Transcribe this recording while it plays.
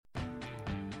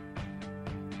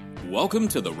Welcome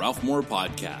to the Ralph Moore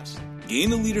Podcast.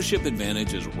 Gain a leadership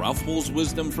advantage as Ralph pulls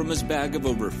wisdom from his bag of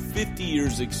over 50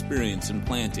 years' experience in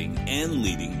planting and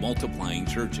leading multiplying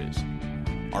churches.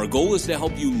 Our goal is to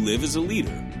help you live as a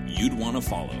leader you'd want to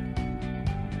follow.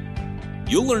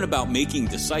 You'll learn about making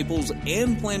disciples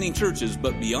and planting churches,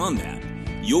 but beyond that,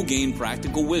 you'll gain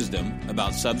practical wisdom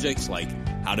about subjects like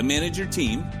how to manage your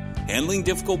team, handling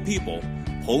difficult people,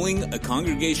 pulling a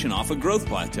congregation off a growth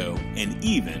plateau, and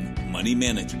even money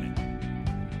management.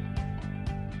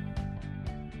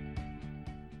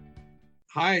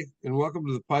 Hi, and welcome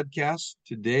to the podcast.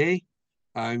 Today,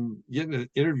 I'm getting to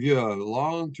interview a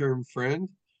long-term friend.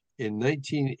 In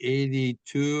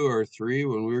 1982 or 3,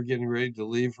 when we were getting ready to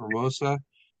leave Hermosa,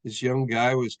 this young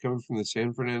guy was coming from the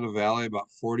San Fernando Valley, about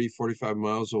 45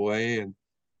 miles away, and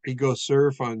he'd go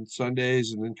surf on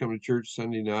Sundays and then come to church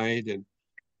Sunday night. And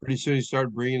pretty soon he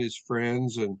started bringing his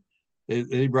friends, and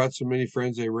he brought so many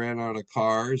friends they ran out of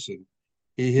cars. And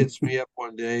he hits me up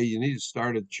one day, "You need to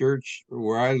start a church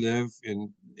where I live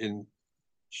in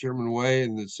Sherman Way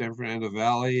in the San Fernando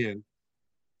Valley."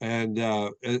 And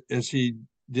as he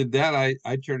did that,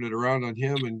 I turned it around on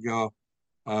him and go,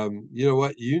 you know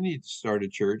what, you need to start a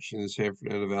church in the San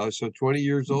Fernando Valley. So 20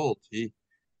 years old,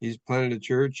 he's planted a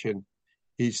church, and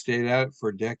he stayed at it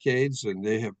for decades, and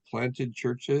they have planted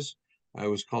churches. It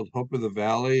was called Hope of the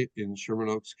Valley in Sherman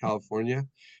Oaks, California.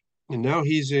 And now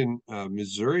he's in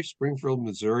Missouri, Springfield,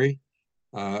 Missouri.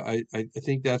 I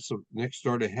think that's next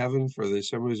door to heaven for the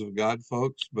Assemblies of God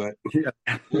folks. But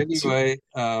anyway,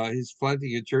 he's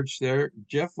planting a church there.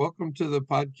 Jeff, welcome to the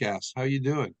podcast. How you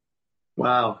doing?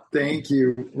 Wow, thank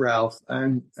you, Ralph.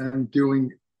 I'm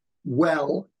doing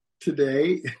well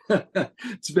today.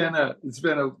 It's been a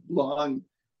long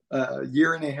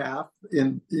year and a half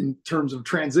in terms of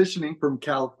transitioning from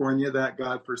California, that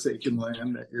godforsaken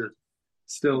land that you're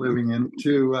still living in,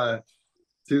 to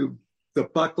the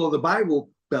buckle of the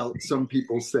Bible Belt, some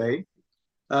people say,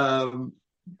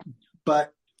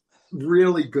 but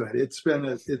really good. It's been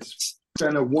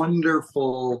a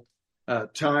wonderful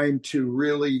time to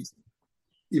really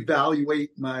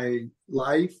evaluate my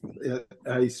life.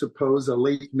 I suppose a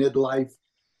late midlife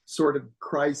sort of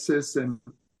crisis, and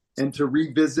to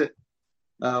revisit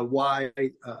why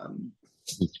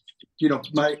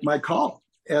my call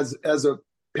as a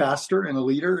pastor and a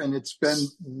leader. And it's been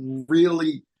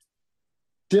really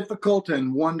difficult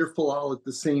and wonderful all at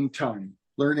the same time,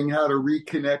 learning how to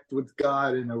reconnect with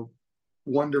God in a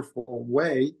wonderful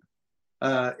way,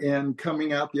 and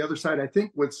coming out the other side, I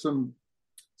think, with some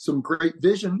great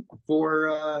vision for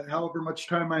however much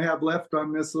time I have left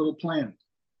on this little planet.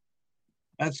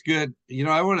 That's good.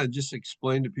 I want to just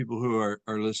explain to people who are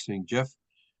listening. Jeff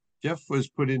was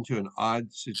put into an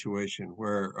odd situation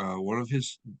where one of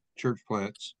his church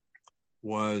plants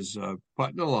was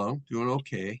putting along, doing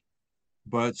okay.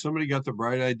 But somebody got the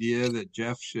bright idea that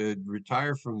Jeff should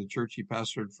retire from the church he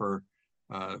pastored for,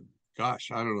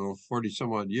 40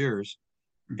 some odd years,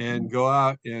 and go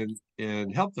out and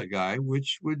help the guy,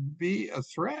 which would be a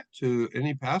threat to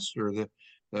any pastor.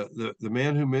 The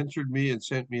man who mentored me and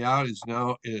sent me out is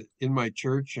now in my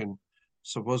church and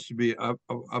supposed to be up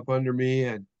under me,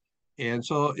 and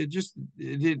so it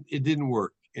didn't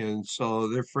work. And so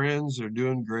their friends are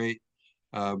doing great.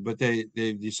 But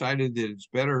they've decided that it's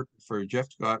better for Jeff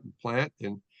to go out and plant.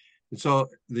 And so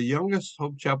the youngest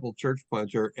Hope Chapel church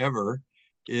planter ever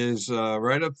is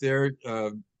right up there,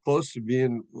 close to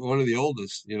being one of the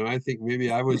oldest. I think maybe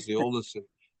I was the oldest at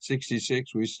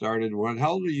 66. We started one.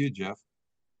 How old are you, Jeff?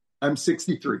 I'm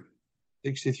 63.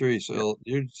 63. So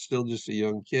you're still just a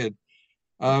young kid.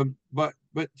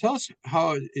 But tell us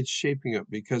how it's shaping up,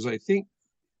 because I think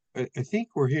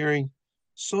we're hearing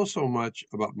so much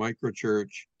about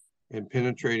microchurch and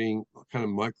penetrating kind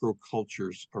of micro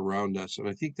cultures around us. And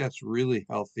I think that's really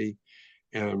healthy,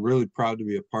 and I'm really proud to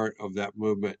be a part of that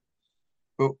movement.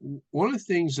 But one of the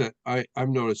things that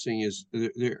I'm noticing is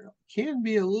there can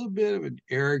be a little bit of an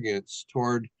arrogance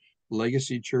toward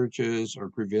legacy churches or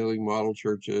prevailing model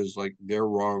churches, like they're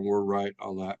wrong, we're right,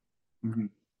 all that. Mm-hmm.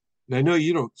 And I know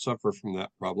you don't suffer from that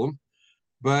problem.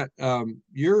 But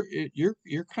you're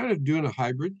kind of doing a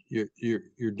hybrid.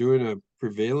 You're doing a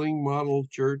prevailing model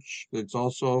church that's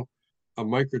also a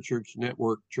microchurch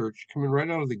network church coming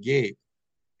right out of the gate.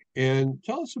 And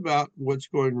tell us about what's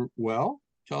going well.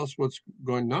 Tell us what's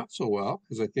going not so well,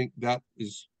 because I think that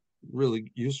is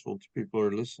really useful to people who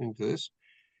are listening to this.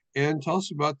 And tell us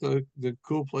about the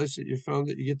cool place that you found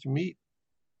that you get to meet.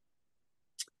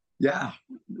 Yeah,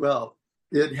 well,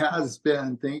 it has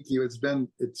been. Thank you. It's been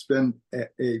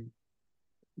a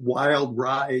wild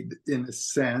ride in a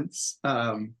sense.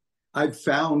 I've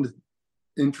found,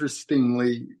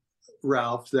 interestingly,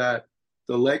 Ralph, that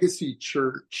the legacy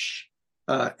church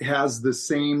has the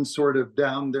same sort of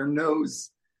down their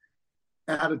nose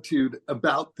attitude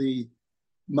about the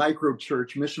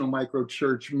missional micro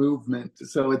church movement.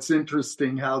 So it's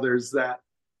interesting how there's that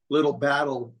little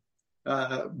battle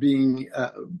being,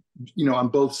 on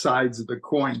both sides of the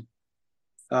coin.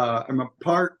 I'm a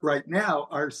part right now.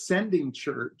 Our sending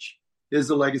church is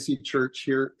a legacy church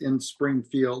here in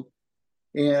Springfield.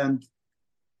 And,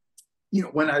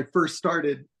 when I first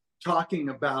started talking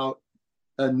about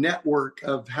a network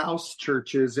of house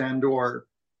churches and or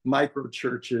micro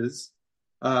churches,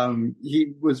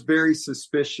 he was very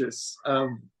suspicious of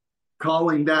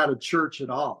calling that a church at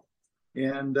all.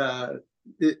 And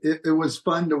it was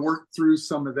fun to work through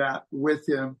some of that with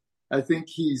him. I think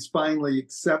he's finally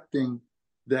accepting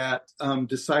that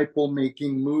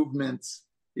disciple-making movements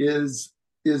is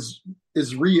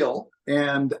real,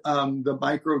 and the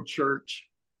micro church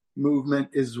movement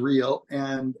is real,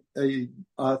 and a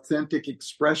authentic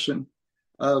expression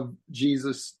of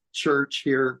Jesus' church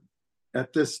here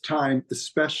at this time,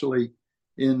 especially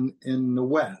in the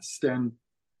West. And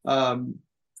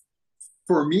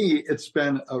for me, it's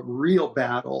been a real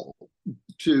battle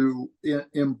to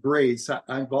embrace.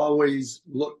 I've always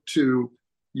looked to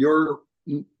your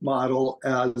model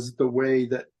as the way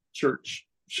that church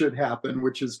should happen,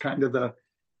 which is kind of the,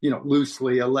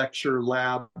 loosely a lecture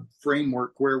lab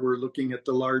framework where we're looking at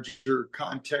the larger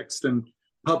context and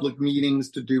public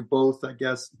meetings to do both, I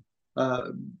guess,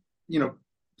 the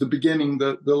beginning,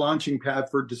 the launching pad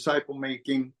for disciple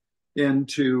making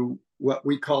into what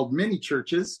we called mini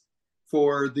churches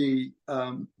for the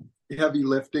heavy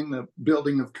lifting, the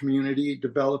building of community,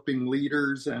 developing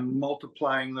leaders, and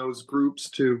multiplying those groups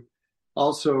to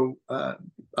also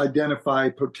identify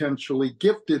potentially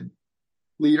gifted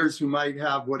leaders who might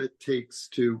have what it takes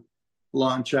to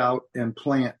launch out and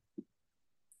plant.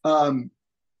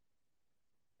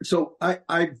 So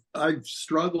I've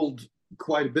struggled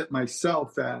quite a bit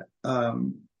myself at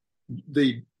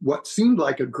what seemed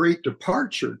like a great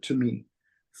departure to me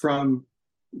from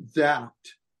that,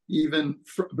 even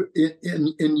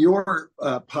in your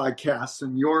podcasts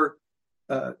and your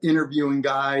interviewing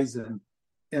guys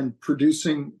and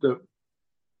producing the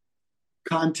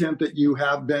content that you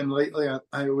have been lately.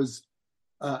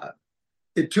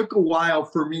 It took a while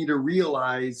for me to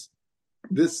realize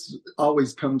this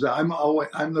always comes out.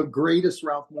 I'm the greatest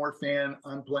Ralph Moore fan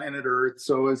on planet Earth.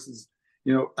 So this is,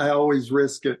 I always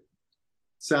risk it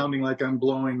sounding like I'm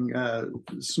blowing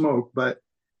smoke, but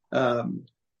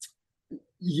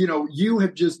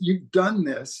you've done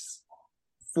this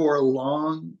for a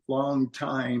long, long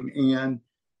time. And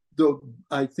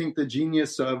I think the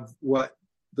genius of what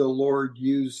the Lord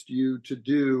used you to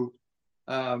do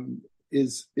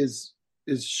is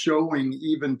showing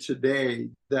even today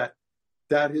that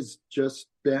has just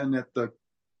been at the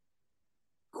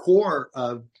core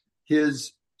of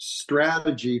his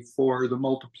strategy for the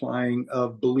multiplying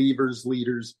of believers,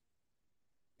 leaders,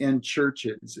 and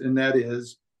churches. And that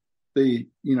is the,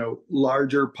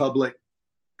 larger public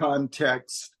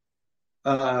context,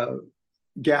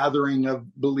 gathering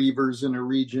of believers in a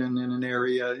region, in an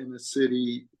area, in a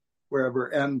city, wherever,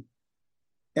 and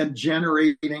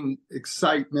generating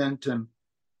excitement and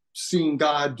seeing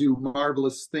God do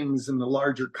marvelous things in the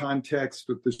larger context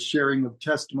with the sharing of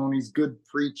testimonies, good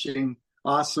preaching,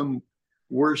 awesome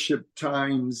worship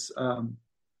times,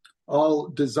 all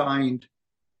designed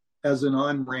as an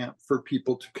on-ramp for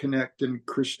people to connect in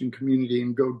Christian community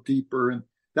and go deeper. And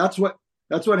that's what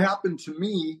happened to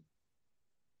me,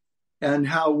 and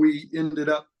how we ended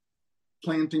up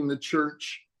planting the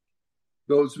church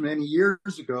those many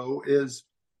years ago is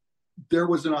there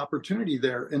was an opportunity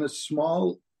there in a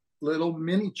small little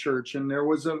mini church. And there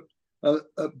was a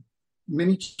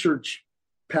mini church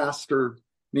pastor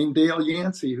named Dale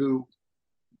Yancey who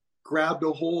grabbed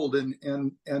a hold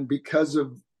and because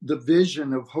of the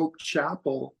vision of Hope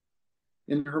Chapel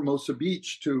in Hermosa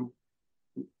Beach to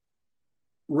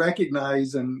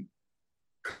recognize and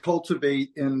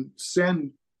cultivate and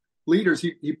send leaders,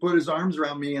 he put his arms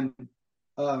around me and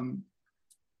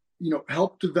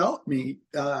helped develop me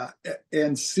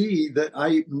and see that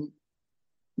I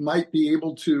might be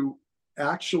able to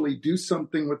actually do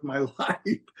something with my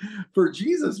life for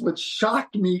Jesus, which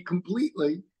shocked me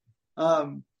completely.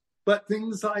 But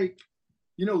things like,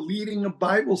 leading a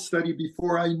Bible study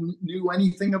before I knew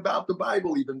anything about the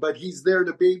Bible even, but he's there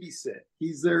to babysit.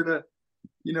 He's there to,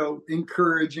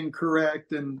 encourage and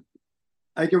correct. And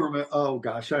I can remember, oh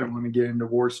gosh, I don't want to get into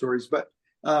war stories, but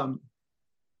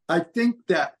I think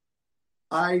that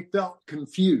I felt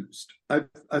confused. I'm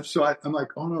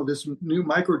like, oh no, this new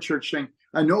micro church thing.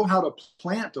 I know how to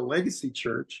plant a legacy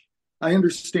church. I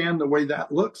understand the way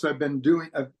that looks. I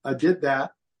did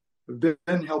that. I've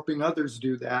been helping others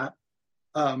do that.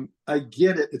 I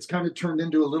get it. It's kind of turned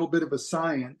into a little bit of a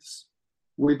science.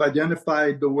 We've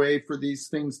identified the way for these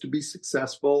things to be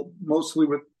successful, mostly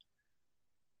with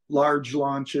large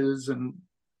launches and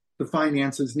the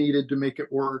finances needed to make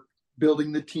it work,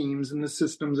 building the teams and the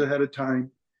systems ahead of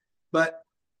time. But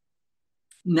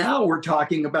now we're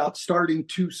talking about starting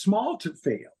too small to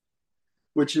fail,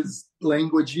 which is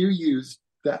language you used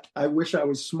that I wish I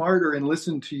was smarter and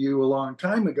listened to you a long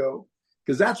time ago,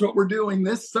 because that's what we're doing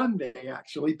this Sunday,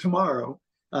 actually, tomorrow,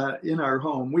 in our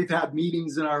home. We've had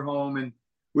meetings in our home and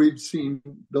we've seen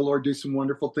the Lord do some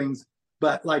wonderful things,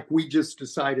 but like we just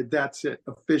decided that's it.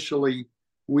 Officially,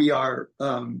 we are,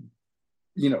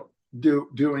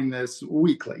 doing this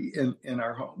weekly in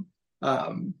our home.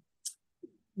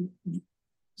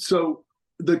 So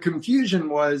the confusion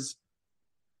was,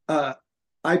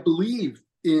 I believe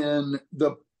in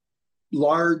the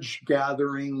large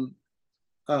gathering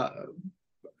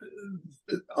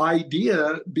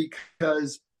idea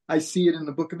because I see it in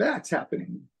the book of Acts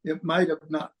happening. It might have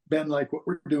not been like what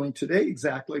we're doing today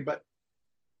exactly, but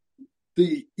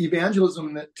the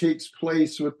evangelism that takes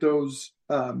place with those,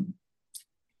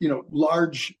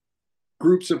 large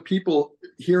groups of people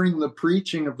hearing the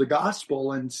preaching of the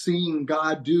gospel and seeing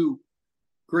God do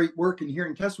great work and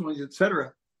hearing testimonies,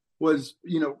 etc., was,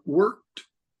 worked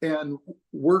and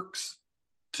works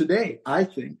today, I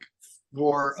think,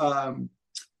 for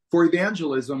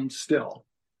evangelism still.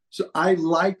 So I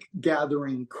like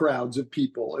gathering crowds of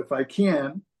people if I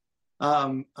can.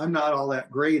 I'm not all that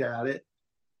great at it,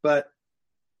 but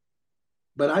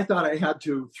I thought I had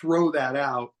to throw that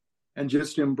out and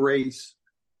just embrace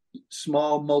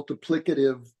small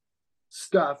multiplicative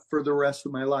stuff for the rest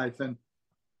of my life. And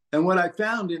what I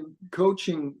found in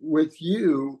coaching with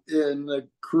you in the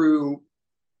crew,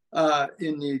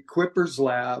 in the Equippers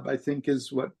Lab, I think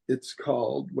is what it's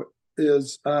called,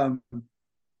 you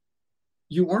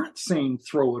weren't saying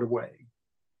throw it away.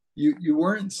 You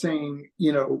weren't saying,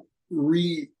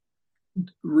 reinvent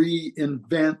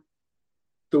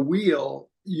the wheel.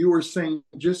 You were saying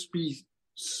just be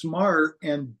smart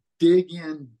and dig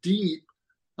in deep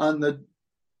on the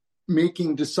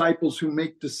making disciples who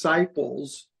make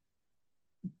disciples.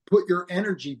 Put your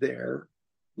energy there.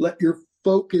 Let your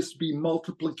focus be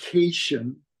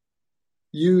multiplication.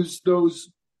 Use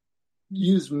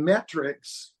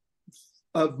metrics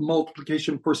of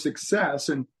multiplication for success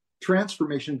and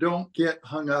transformation. Don't get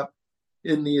hung up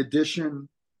in the addition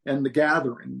and the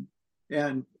gathering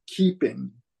and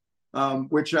keeping,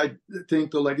 which I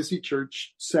think the Legacy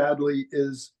Church sadly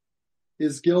is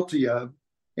guilty of.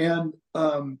 And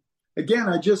again,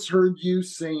 I just heard you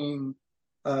saying,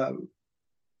 I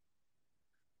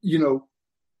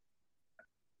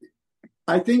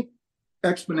think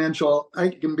exponential, I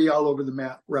can be all over the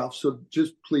map, Ralph, so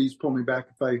just please pull me back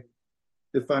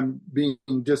if I'm being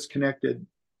disconnected.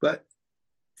 But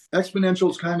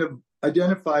exponential's kind of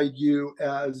identified you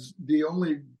as the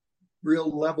only real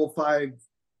level 5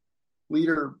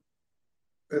 leader,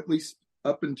 at least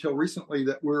up until recently,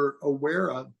 that we're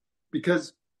aware of,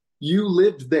 because you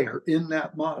lived there in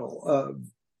that model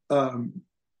of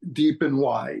deep and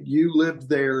wide. You lived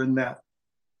there in that.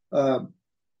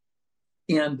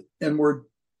 And we're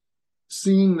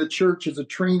seeing the church as a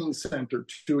training center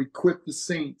to equip the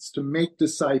saints, to make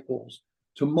disciples,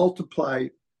 to multiply,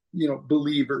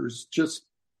 believers, just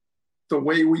the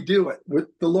way we do it with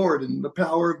the Lord and the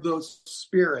power of the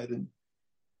Spirit and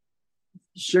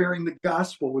sharing the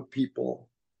gospel with people,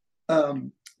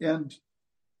 and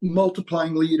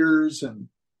multiplying leaders and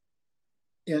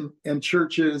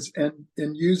churches and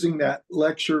using that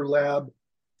lecture lab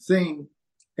thing.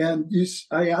 And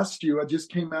I asked you, I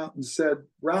just came out and said,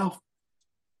 Ralph,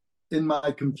 in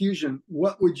my confusion,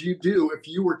 what would you do if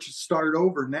you were to start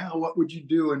over now? What would you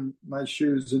do in my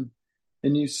shoes? And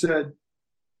you said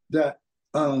that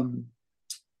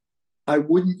I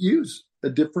wouldn't use a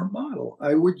different model.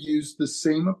 I would use the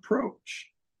same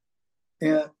approach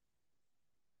and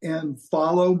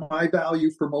follow my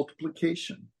value for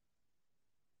multiplication.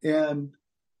 And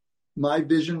my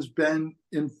vision's been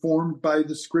informed by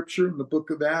the scripture in the book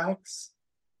of Acts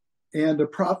and a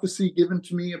prophecy given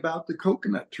to me about the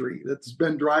coconut tree that's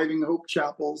been driving Hope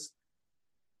Chapels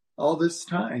all this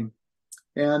time.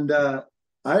 And I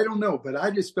don't know, but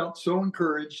I just felt so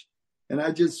encouraged, and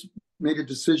I just made a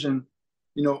decision,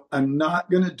 I'm not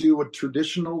going to do a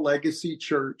traditional legacy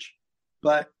church,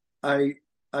 but I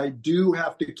do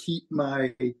have to keep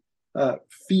my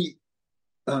feet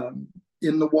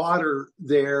in the water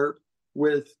there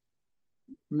with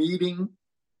meeting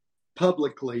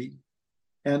publicly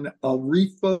and a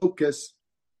refocus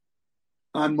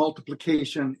on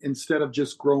multiplication instead of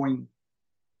just growing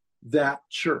that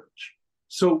church.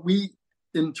 So we,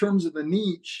 in terms of the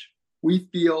niche, we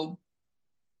feel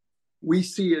we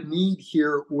see a need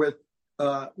here with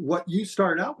what you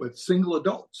started out with, single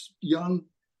adults, young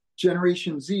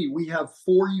Generation Z. We have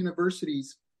 4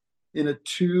 universities in a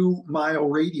 2-mile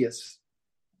radius,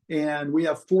 and we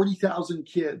have 40,000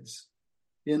 kids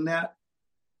in that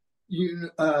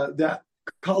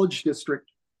college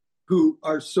district who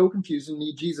are so confused and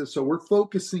need Jesus. So we're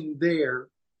focusing there.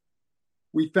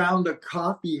 We found a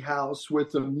coffee house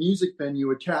with a music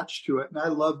venue attached to it. And I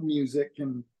love music,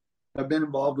 and I've been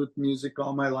involved with music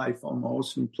all my life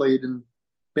almost, and played in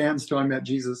bands till I met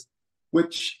Jesus,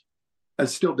 which I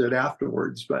still did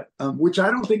afterwards, but which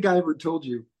I don't think I ever told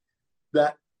you,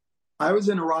 that I was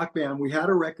in a rock band. We had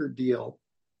a record deal.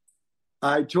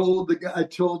 I told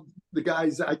the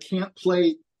guys I can't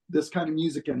play this kind of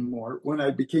music anymore when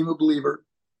I became a believer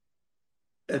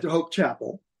at Hope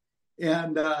Chapel,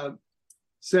 and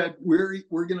said, we're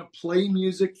going to play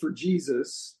music for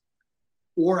Jesus,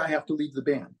 or I have to leave the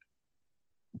band.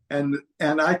 And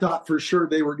I thought for sure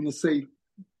they were going to say,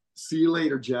 see you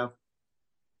later, Jeff.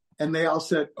 And they all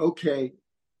said, okay,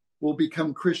 we'll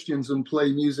become Christians and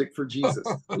play music for Jesus.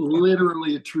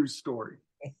 Literally a true story.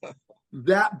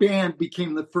 That band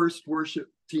became the first worship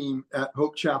team at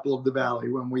Hope Chapel of the Valley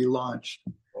when we launched.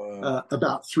 Wow.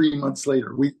 About 3 months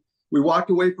later. We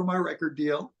walked away from our record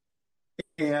deal,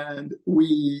 and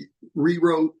we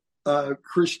rewrote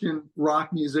Christian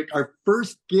rock music. Our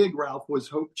first gig, Ralph, was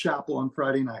Hope Chapel on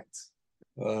Friday nights.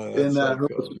 So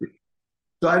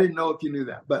I didn't know if you knew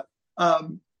that, but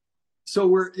so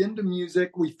we're into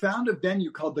music. We found a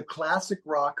venue called the Classic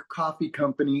Rock Coffee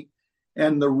Company,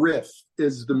 and the Riff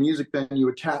is the music venue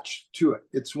attached to it.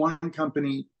 It's one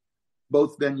company,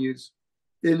 both venues,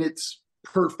 and it's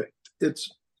perfect.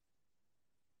 It's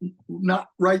not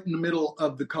right in the middle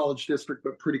of the college district,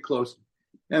 but pretty close.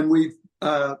 And we've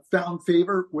found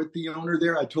favor with the owner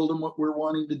there. I told him what we're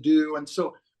wanting to do. And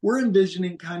so we're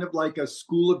envisioning kind of like a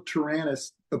School of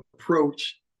Tyrannus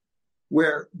approach,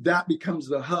 where that becomes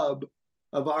the hub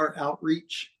of our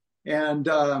outreach. And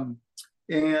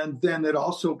then it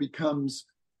also becomes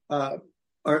our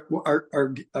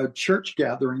church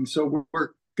gathering. So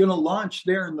we're going to launch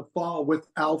there in the fall with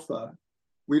Alpha.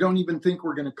 We don't even think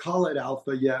we're going to call it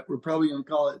Alpha yet. We're probably going to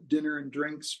call it Dinner and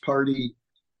Drinks Party.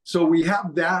 So we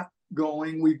have that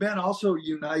going. We've been also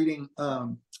uniting.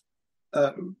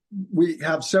 We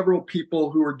have several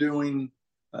people who are doing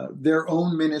their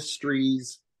own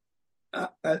ministries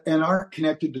and aren't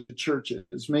connected to the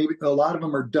churches. Maybe a lot of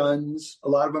them are duns. A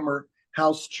lot of them are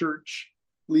house church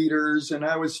leaders. And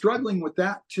I was struggling with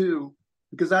that too,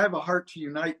 because I have a heart to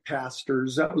unite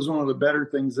pastors. That was one of the better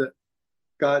things that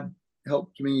God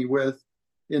helped me with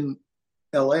in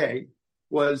LA,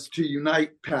 was to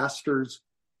unite pastors.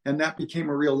 And that became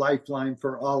a real lifeline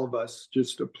for all of us,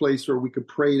 just a place where we could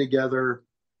pray together,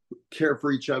 care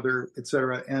for each other,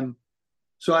 etc. And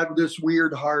so I have this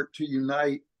weird heart to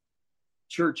unite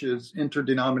churches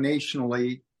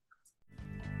interdenominationally.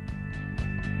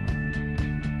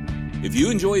 If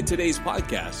you enjoyed today's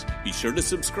podcast, be sure to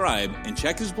subscribe and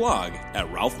check his blog at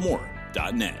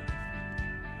ralphmoore.net.